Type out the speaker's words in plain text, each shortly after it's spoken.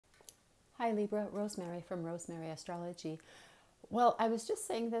Hi Libra, Rosemary from Rosemary Astrology. Well, I was just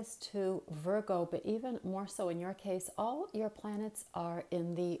saying this to Virgo, but even more so in your case, all your planets are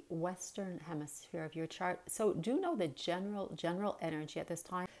in the Western hemisphere of your chart. So do know the general energy at this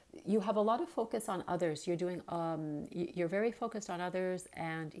time. You have a lot of focus on others. You're very focused on others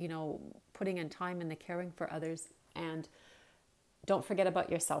and, putting in time in the caring for others. And don't forget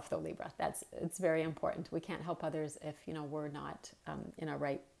about yourself though, Libra. It's very important. We can't help others if, we're not in a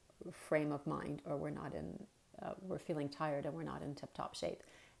right frame of mind, or we're feeling tired and we're not in tip-top shape.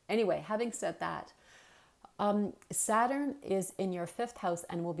 Anyway, having said that, Saturn is in your fifth house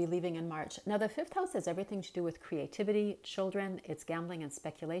and will be leaving in March. Now, the fifth house has everything to do with creativity, children, it's gambling and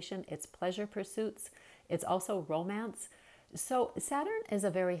speculation, it's pleasure pursuits, it's also romance. So Saturn is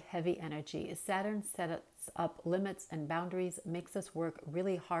a very heavy energy. Saturn sets up limits and boundaries, makes us work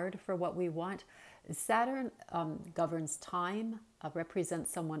really hard for what we want. Saturn governs time,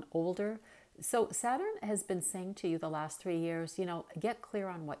 represents someone older. So Saturn has been saying to you the last 3 years, get clear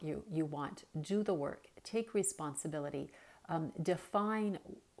on what you want, do the work, take responsibility, define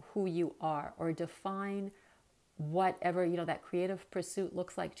who you are, or define whatever, that creative pursuit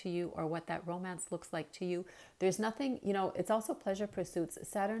looks like to you, or what that romance looks like to you. There's nothing, it's also pleasure pursuits.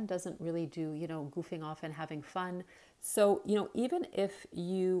 Saturn doesn't really do, goofing off and having fun. So, even if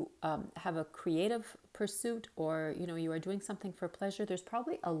you have a creative pursuit, or, you are doing something for pleasure, there's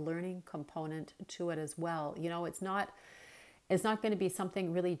probably a learning component to it as well. It's not going to be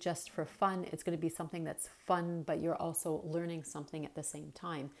something really just for fun. It's going to be something that's fun, but you're also learning something at the same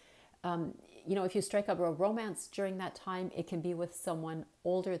time. If you strike up a romance during that time, it can be with someone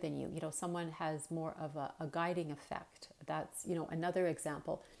older than you. Someone has more of a guiding effect. That's, another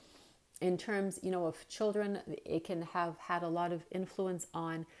example. In terms, of children, it can have had a lot of influence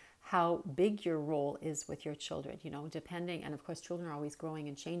on how big your role is with your children, depending. And of course, children are always growing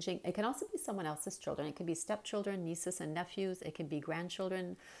and changing. It can also be someone else's children. It can be stepchildren, nieces and nephews. It can be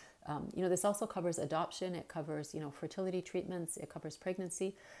grandchildren. This also covers adoption. It covers, fertility treatments. It covers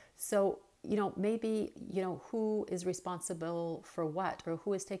pregnancy. So, maybe, who is responsible for what, or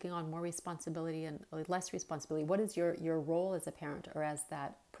who is taking on more responsibility and less responsibility? What is your role as a parent, or as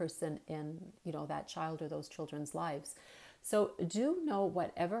that person in, that child or those children's lives? So do know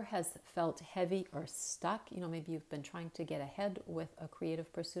whatever has felt heavy or stuck, maybe you've been trying to get ahead with a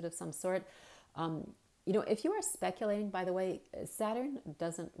creative pursuit of some sort. If you are speculating, by the way, Saturn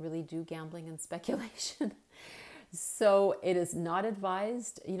doesn't really do gambling and speculation. So it is not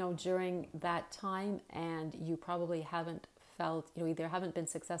advised, during that time, and you probably haven't felt, either haven't been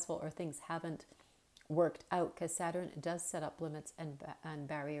successful or things haven't worked out, because Saturn does set up limits and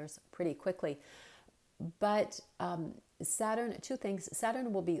barriers pretty quickly. But Saturn, two things.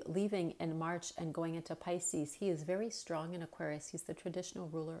 Saturn will be leaving in March and going into Pisces. He is very strong in Aquarius. He's the traditional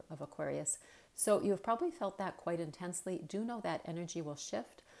ruler of Aquarius. So you've probably felt that quite intensely. Do know that energy will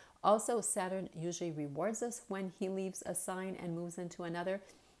shift. Also, Saturn usually rewards us when he leaves a sign and moves into another.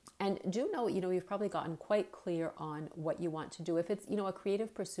 And do know, you've probably gotten quite clear on what you want to do. If it's, a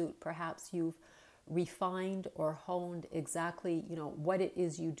creative pursuit, perhaps you've refined or honed exactly, what it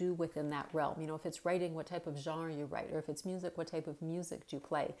is you do within that realm. If it's writing, what type of genre you write, or if it's music, what type of music do you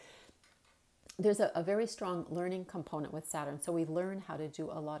play. There's a very strong learning component with Saturn. So we learn how to do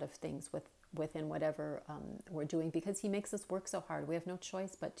a lot of things within whatever we're doing, because he makes us work so hard. We have no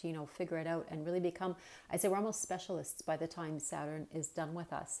choice but to, figure it out and really become, I say we're almost specialists by the time Saturn is done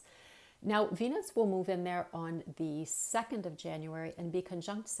with us. Now, Venus will move in there on the 2nd of January and be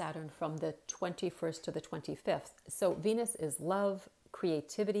conjunct Saturn from the 21st to the 25th. So Venus is love,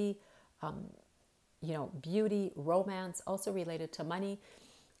 creativity, beauty, romance, also related to money.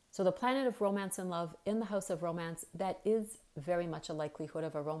 So the planet of romance and love in the house of romance, that is very much a likelihood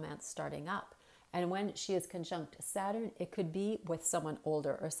of a romance starting up. And when she is conjunct Saturn, it could be with someone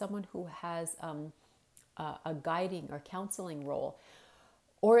older, or someone who has a guiding or counseling role.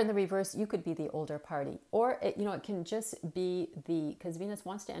 Or in the reverse, you could be the older party. Or, it can just be because Venus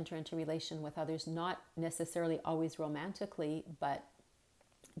wants to enter into relation with others, not necessarily always romantically, but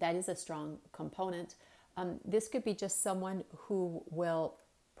that is a strong component. This could be just someone who will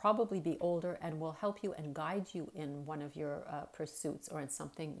probably be older and will help you and guide you in one of your pursuits, or in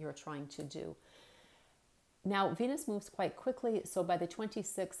something you're trying to do. Now, Venus moves quite quickly, so by the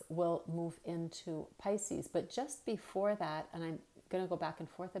 26th, we'll move into Pisces. But just before that, and I'm going to go back and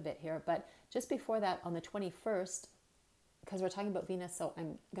forth a bit here, but just before that, on the 21st, because we're talking about Venus, so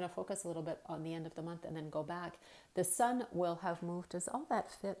I'm going to focus a little bit on the end of the month and then go back. The Sun will have moved. Does all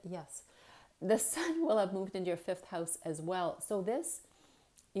that fit? Yes. The Sun will have moved into your fifth house as well. So this,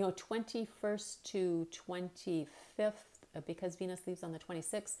 21st to 25th because Venus leaves on the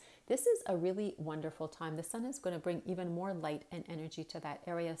 26th, this is a really wonderful time. The sun is going to bring even more light and energy to that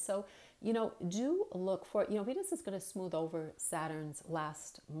area. So, do look for, Venus is going to smooth over Saturn's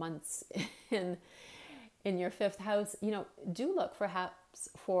last months in your fifth house. Do look perhaps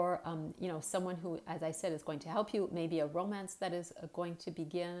for, someone who, as I said, is going to help you. Maybe a romance that is going to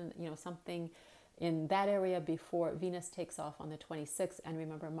begin, something in that area before Venus takes off on the 26th. And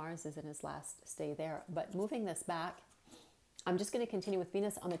remember, Mars is in his last stay there. But moving this back, I'm just going to continue with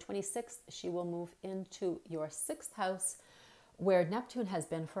Venus. On the 26th, she will move into your sixth house, where Neptune has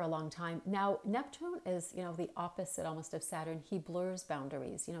been for a long time. Now, Neptune is, the opposite almost of Saturn. He blurs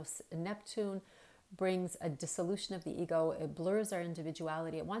boundaries. Neptune brings a dissolution of the ego. It blurs our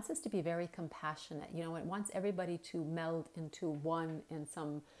individuality. It wants us to be very compassionate. It wants everybody to meld into one in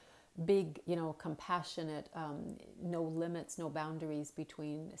some big, compassionate, no limits, no boundaries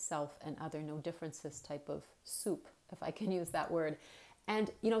between self and other, no differences type of soup, if I can use that word.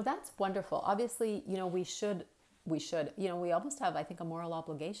 And, that's wonderful. Obviously, we almost have, I think, a moral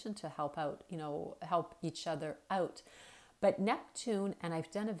obligation to help out, help each other out. But Neptune, and I've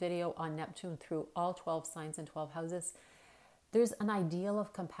done a video on Neptune through all 12 signs and 12 houses, there's an ideal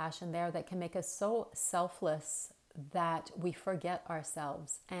of compassion there that can make us so selfless that we forget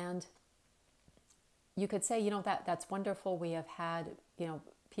ourselves. And you could say, that's wonderful. We have had,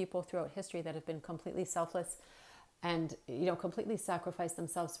 people throughout history that have been completely selfless and, completely sacrificed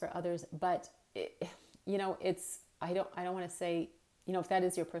themselves for others. But, I don't want to say, if that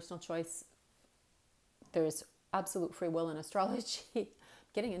is your personal choice, there's absolute free will in astrology.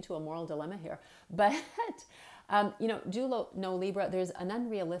 Getting into a moral dilemma here. But, do know Libra, there's an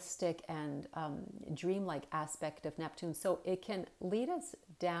unrealistic and dreamlike aspect of Neptune. So it can lead us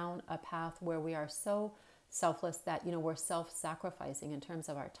down a path where we are so selfless that, we're self-sacrificing in terms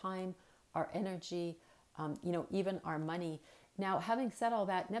of our time, our energy, even our money. Now, having said all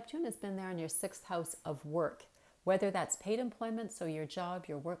that, Neptune has been there in your sixth house of work, whether that's paid employment, so your job,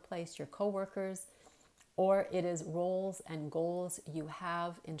 your workplace, your coworkers, or it is roles and goals you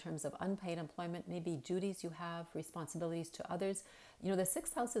have in terms of unpaid employment, maybe duties you have, responsibilities to others. The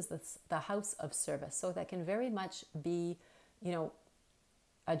sixth house is the house of service. So that can very much be,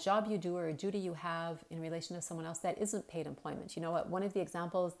 a job you do or a duty you have in relation to someone else that isn't paid employment. One of the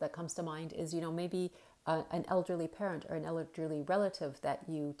examples that comes to mind is, maybe an elderly parent or an elderly relative that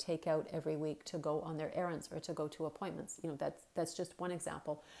you take out every week to go on their errands or to go to appointments. That's just one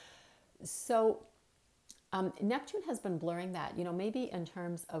example. So Neptune has been blurring that, maybe in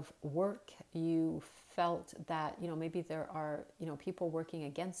terms of work, you felt that, maybe there are, people working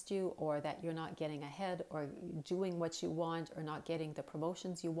against you, or that you're not getting ahead or doing what you want or not getting the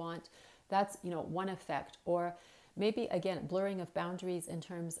promotions you want. That's, one effect. Or maybe, again, blurring of boundaries in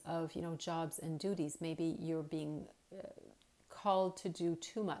terms of, jobs and duties. Maybe you're being called to do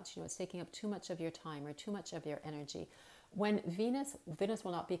too much, it's taking up too much of your time or too much of your energy. When Venus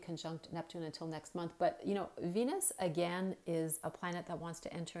will not be conjunct Neptune until next month, but Venus again is a planet that wants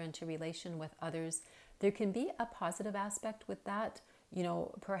to enter into relation with others. There can be a positive aspect with that.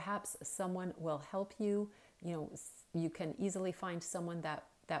 Perhaps someone will help you. You can easily find someone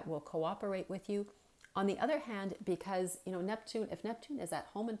that will cooperate with you. On the other hand, because Neptune, if Neptune is at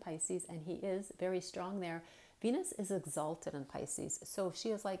home in Pisces, and he is very strong there, Venus is exalted in Pisces. So she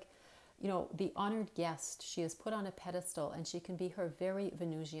is like, the honored guest. She is put on a pedestal, and she can be her very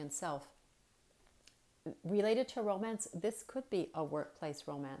Venusian self. Related to romance, this could be a workplace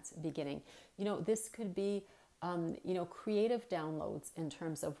romance beginning. This could be, creative downloads in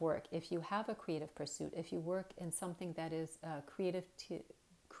terms of work. If you have a creative pursuit, if you work in something that is creative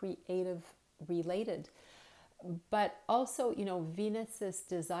related, but also, Venus's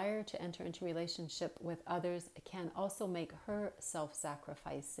desire to enter into relationship with others can also make her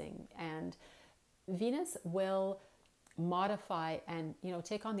self-sacrificing. And Venus will modify and,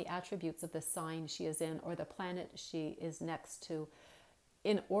 take on the attributes of the sign she is in or the planet she is next to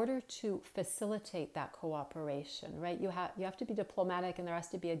in order to facilitate that cooperation, right? You have to be diplomatic, and there has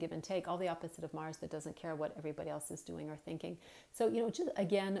to be a give and take, all the opposite of Mars that doesn't care what everybody else is doing or thinking. So, just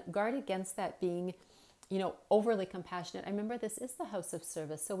again, guard against that being overly compassionate. I remember this is the house of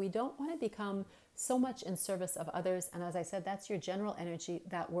service. So we don't want to become so much in service of others. And as I said, that's your general energy,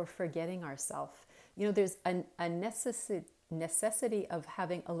 that we're forgetting ourselves. There's a necessity of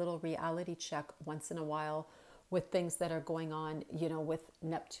having a little reality check once in a while with things that are going on, with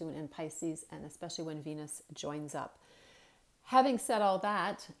Neptune and Pisces, and especially when Venus joins up. Having said all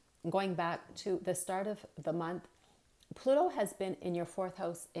that, going back to the start of the month, Pluto has been in your fourth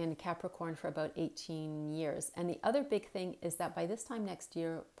house in Capricorn for about 18 years. And the other big thing is that by this time next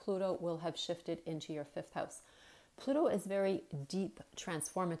year, Pluto will have shifted into your fifth house. Pluto is very deep,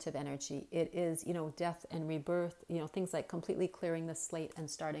 transformative energy. It is, death and rebirth, things like completely clearing the slate and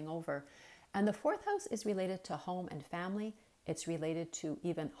starting over. And the fourth house is related to home and family. It's related to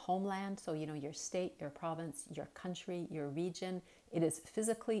even homeland. So, your state, your province, your country, your region. It is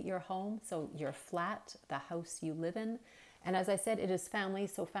physically your home. So your flat, the house you live in. And as I said, it is family.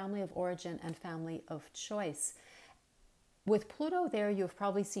 So family of origin and family of choice. With Pluto there, you've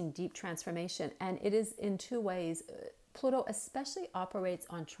probably seen deep transformation, and it is in two ways. Pluto especially operates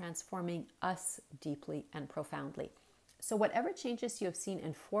on transforming us deeply and profoundly. So whatever changes you have seen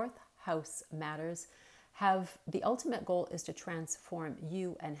in fourth house matters have the ultimate goal is to transform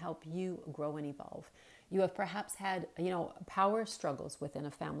you and help you grow and evolve. You have perhaps had, power struggles within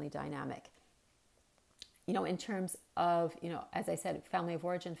a family dynamic. In terms of, as I said, family of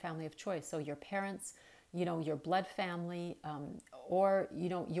origin, family of choice. So your parents, your blood family, or,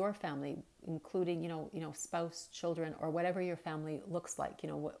 your family, including, spouse, children, or whatever your family looks like,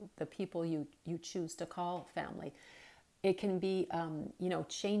 the people you choose to call family. It can be,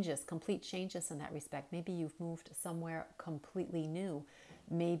 changes, complete changes in that respect. Maybe you've moved somewhere completely new.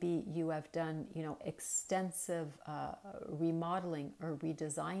 Maybe you have done, extensive remodeling or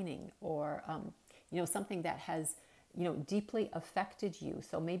redesigning, or, something that has, deeply affected you.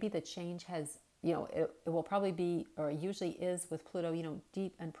 So maybe the change has, it will probably be, or usually is with Pluto,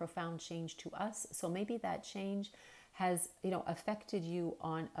 deep and profound change to us. So maybe that change has, affected you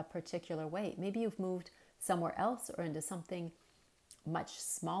on a particular way. Maybe you've moved somewhere else or into something much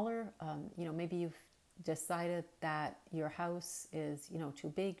smaller. Maybe you've decided that your house is, too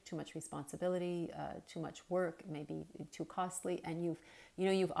big, too much responsibility, too much work, maybe too costly, and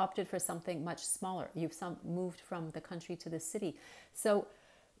you've opted for something much smaller. You've moved from the country to the city. So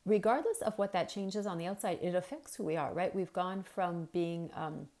regardless of what that changes on the outside, it affects who we are, right? We've gone from being,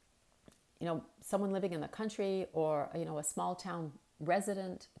 someone living in the country, or, a small town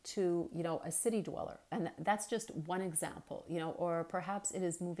resident, to, a city dweller. And that's just one example, or perhaps it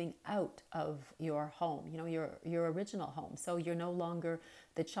is moving out of your home, your original home. So you're no longer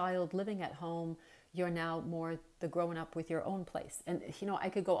the child living at home. You're now more the growing up with your own place. And, I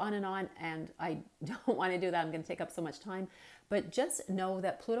could go on, and I don't want to do that. I'm going to take up so much time. But just know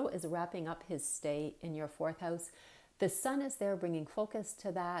that Pluto is wrapping up his stay in your fourth house. The sun is there bringing focus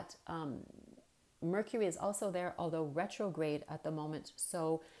to that. Mercury is also there, although retrograde at the moment.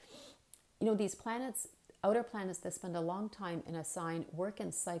 So, these planets, outer planets that spend a long time in a sign, work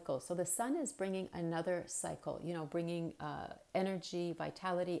in cycles. So the sun is bringing another cycle, bringing energy,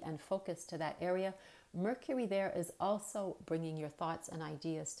 vitality, and focus to that area. Mercury there is also bringing your thoughts and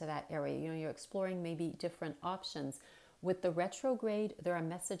ideas to that area. You're exploring maybe different options. With the retrograde, there are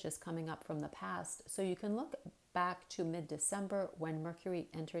messages coming up from the past. So you can look back to mid-December when Mercury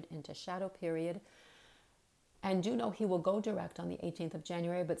entered into shadow period. And do know he will go direct on the 18th of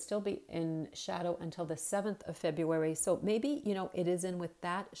January, but still be in shadow until the 7th of February. So maybe, it is in with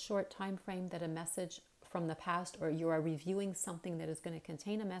that short time frame that a message from the past, or you are reviewing something that is going to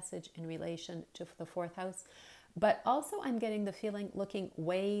contain a message in relation to the fourth house. But also I'm getting the feeling looking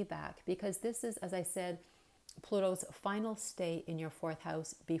way back, because this is, as I said, Pluto's final stay in your fourth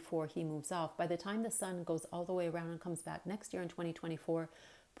house before he moves off. By the time the sun goes all the way around and comes back next year in 2024,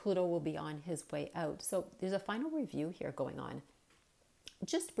 Pluto will be on his way out. So there's a final review here going on.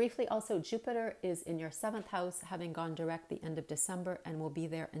 Just briefly also, Jupiter is in your seventh house, having gone direct the end of December, and will be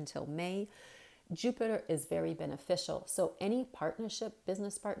there until May. Jupiter is very beneficial. So any partnership,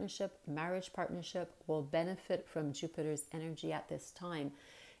 business partnership, marriage partnership will benefit from Jupiter's energy at this time.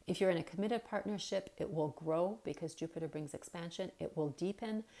 If you're in a committed partnership, it will grow because Jupiter brings expansion. It will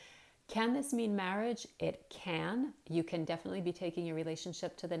deepen. Can this mean marriage? It can. You can definitely be taking your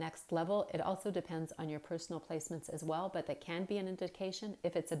relationship to the next level. It also depends on your personal placements as well, but that can be an indication.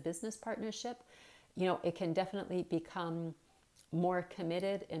 If it's a business partnership, it can definitely become more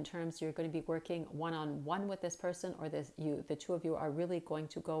committed in terms you're going to be working one-on-one with this person, or the two of you are really going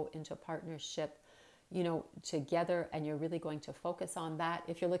to go into partnership together, and you're really going to focus on that.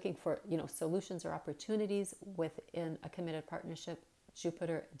 If you're looking for, solutions or opportunities within a committed partnership,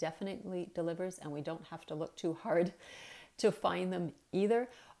 Jupiter definitely delivers, and we don't have to look too hard to find them either.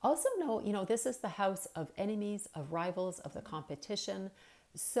 Also know, this is the house of enemies, of rivals, of the competition.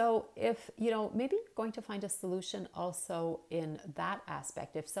 So if, maybe you're going to find a solution also in that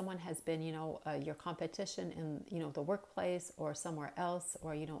aspect. If someone has been, your competition in, the workplace or somewhere else,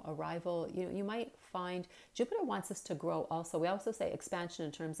 or, a rival, you might find Jupiter wants us to grow also. We also say expansion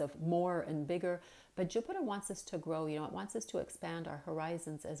in terms of more and bigger, but Jupiter wants us to grow, it wants us to expand our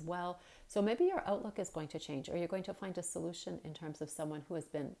horizons as well. So maybe your outlook is going to change, or you're going to find a solution in terms of someone who has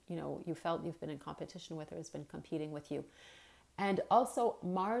been, you felt you've been in competition with or has been competing with you. And also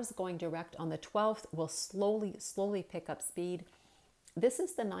Mars going direct on the 12th will slowly pick up speed. This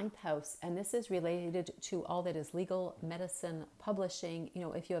is the ninth house, and this is related to all that is legal, medicine, publishing.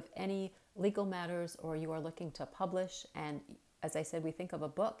 If you have any legal matters or you are looking to publish, and as I said, we think of a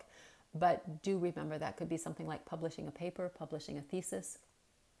book, but do remember that could be something like publishing a paper, publishing a thesis,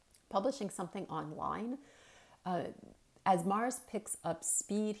 publishing something online. As Mars picks up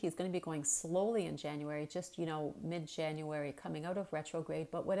speed, he's going to be going slowly in January, just, mid-January, coming out of retrograde.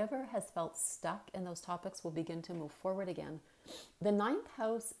 But whatever has felt stuck in those topics will begin to move forward again. The ninth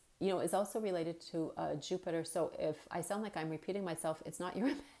house, is also related to Jupiter. So if I sound like I'm repeating myself, it's not your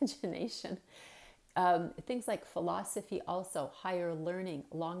imagination. Things like philosophy, also higher learning,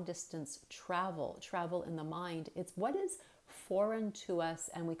 long distance travel in the mind. It's what is foreign to us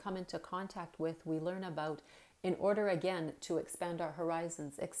and we come into contact with, we learn about, in order again to expand our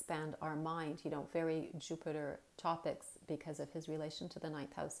horizons, expand our mind, very Jupiter topics because of his relation to the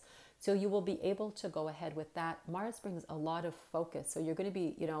ninth house. So you will be able to go ahead with that. Mars brings a lot of focus. So you're going to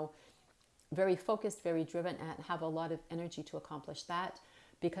be, very focused, very driven, and have a lot of energy to accomplish that.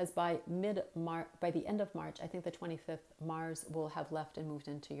 Because by the end of March, I think the 25th, Mars will have left and moved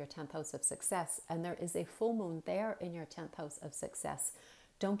into your 10th house of success. And there is a full moon there in your 10th house of success.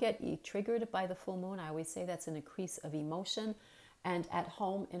 Don't get triggered by the full moon. I always say that's an increase of emotion. And at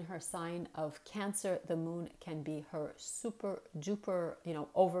home in her sign of Cancer, the moon can be her super duper,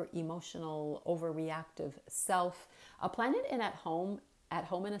 over emotional, overreactive self. A planet at home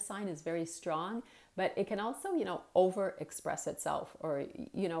in a sign is very strong, but it can also, over express itself, or,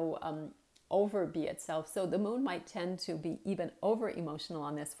 over be itself. So the moon might tend to be even over emotional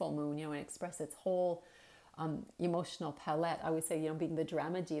on this full moon, and express its whole emotional palette. I always say, being the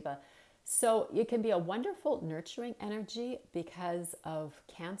drama diva. So it can be a wonderful nurturing energy because of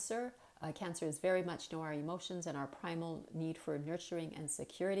Cancer. Cancer is very much our emotions and our primal need for nurturing and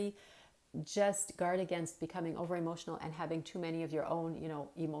security. Just guard against becoming over emotional and having too many of your own,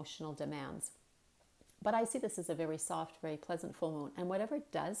 emotional demands. But I see this as a very soft, very pleasant full moon. And whatever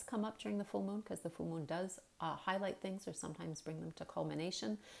does come up during the full moon, because the full moon does highlight things or sometimes bring them to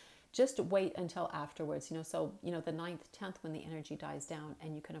culmination, just wait until afterwards, so, the 9th, 10th, when the energy dies down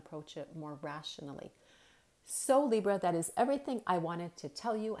and you can approach it more rationally. So Libra, that is everything I wanted to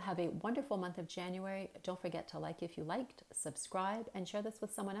tell you. Have a wonderful month of January. Don't forget to like if you liked, subscribe, and share this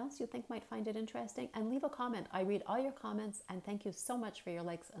with someone else you think might find it interesting, and leave a comment. I read all your comments, and thank you so much for your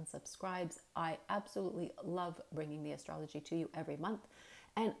likes and subscribes. I absolutely love bringing the astrology to you every month,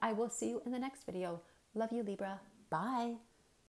 and I will see you in the next video. Love you, Libra. Bye.